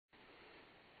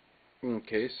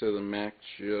Okay, so the Mac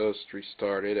just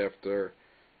restarted after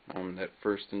that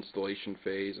first installation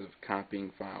phase of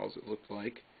copying files, it looked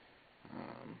like.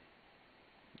 Um,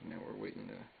 Now we're waiting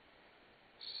to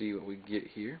see what we get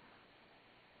here.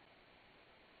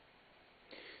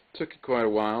 Took it quite a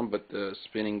while, but the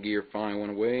spinning gear finally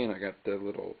went away, and I got the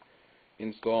little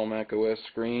install macOS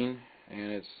screen,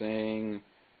 and it's saying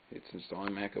it's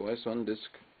installing macOS on disk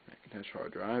Macintosh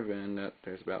hard drive, and that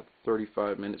there's about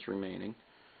 35 minutes remaining.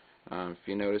 If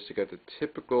you notice, you got the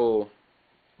typical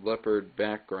leopard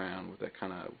background with that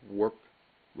kind of warp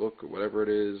look or whatever it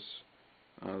is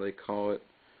they call it.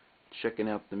 Checking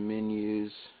out the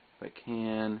menus if I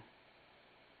can,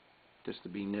 just to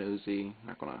be nosy. I'm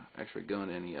not going to actually go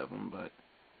into any of them, but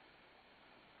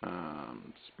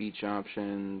speech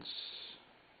options,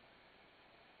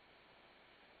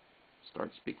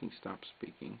 start speaking, stop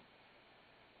speaking,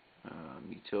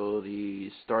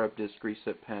 utilities, startup disk,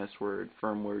 reset password,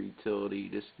 firmware utility,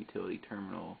 disk utility,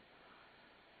 terminal,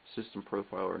 system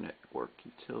profile or network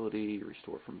utility,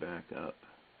 restore from backup,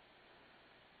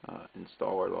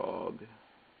 installer log,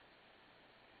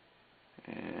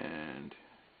 and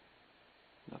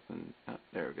nothing.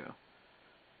 There we go.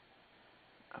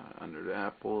 Under the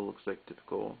Apple, looks like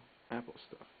typical Apple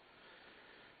stuff.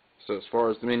 So as far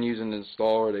as the menus and the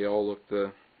installer, they all look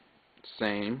the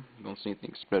same. Don't see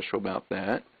anything special about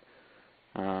that.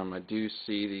 I do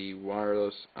see the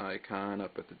wireless icon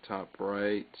up at the top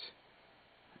right,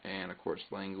 and of course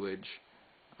language.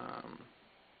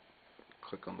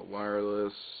 Click on the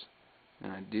wireless,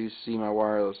 and I do see my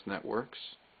wireless networks.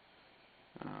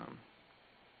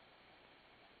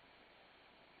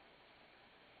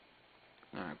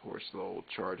 And of course the old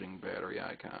charging battery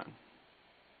icon.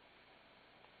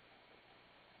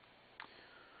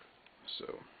 So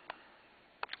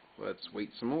let's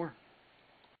wait some more.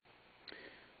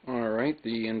 Alright,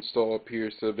 the install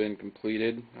appears to have been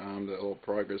completed. The little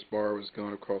progress bar was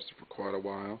going across it for quite a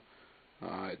while.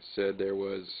 It said there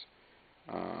was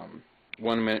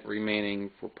 1 minute remaining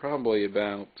for probably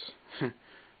about,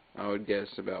 I would guess,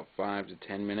 about 5 to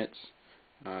 10 minutes.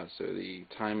 So the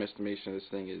time estimation of this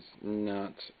thing is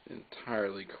not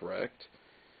entirely correct.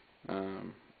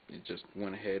 It just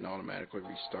went ahead and automatically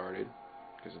restarted,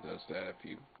 because it does that if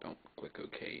you don't click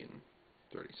OK in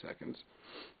 30 seconds.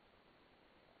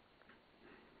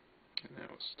 And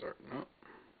now it's starting up.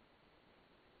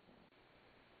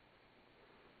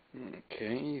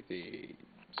 Okay, the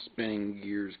spinning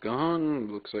gear's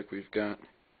gone. Looks like we've got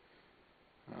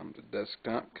the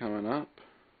desktop coming up.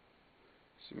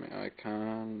 See my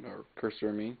icon, or cursor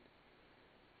I mean.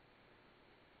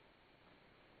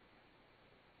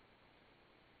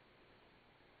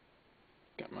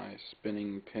 Got my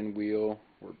spinning pinwheel,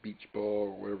 or beach ball,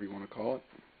 or whatever you want to call it.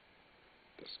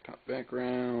 Desktop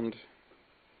background.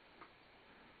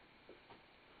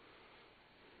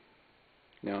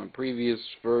 Now in previous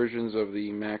versions of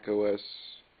the macOS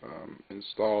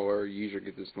installer, you usually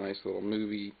get this nice little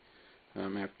movie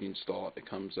after you install it that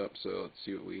comes up, so let's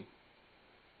see what we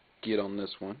get on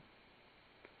this one.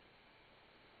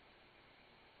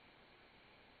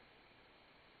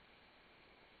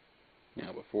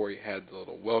 Now before you had the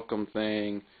little welcome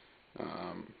thing,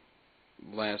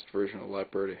 last version of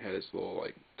Leopard, it had this little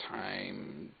like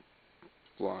time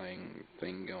flying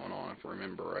thing going on, if I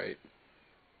remember right.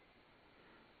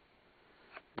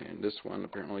 And this one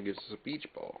apparently gives us a beach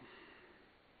ball.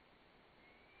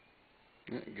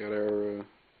 Got our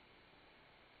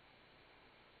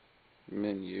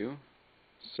menu,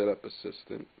 setup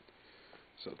assistant,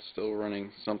 so it's still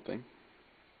running something.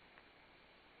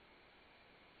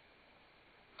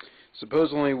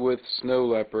 Supposedly with Snow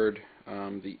Leopard,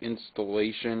 the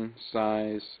installation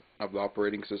size of the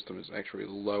operating system is actually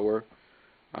lower.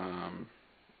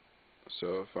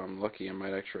 So if I'm lucky, I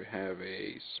might actually have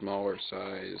a smaller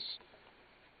size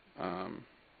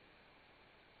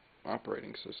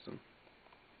operating system,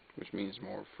 which means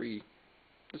more free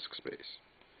disk space.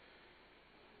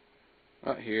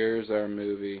 Here's our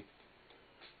movie,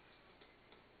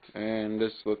 and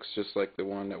this looks just like the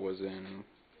one that was in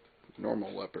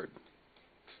normal Leopard.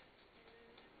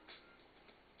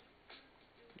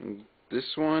 And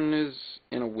this one is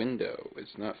in a window.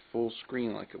 It's not full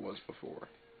screen like it was before.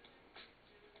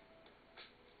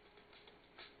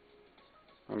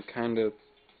 I'm kind of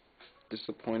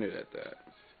disappointed at that.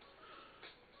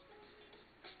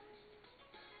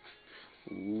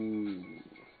 Ooh.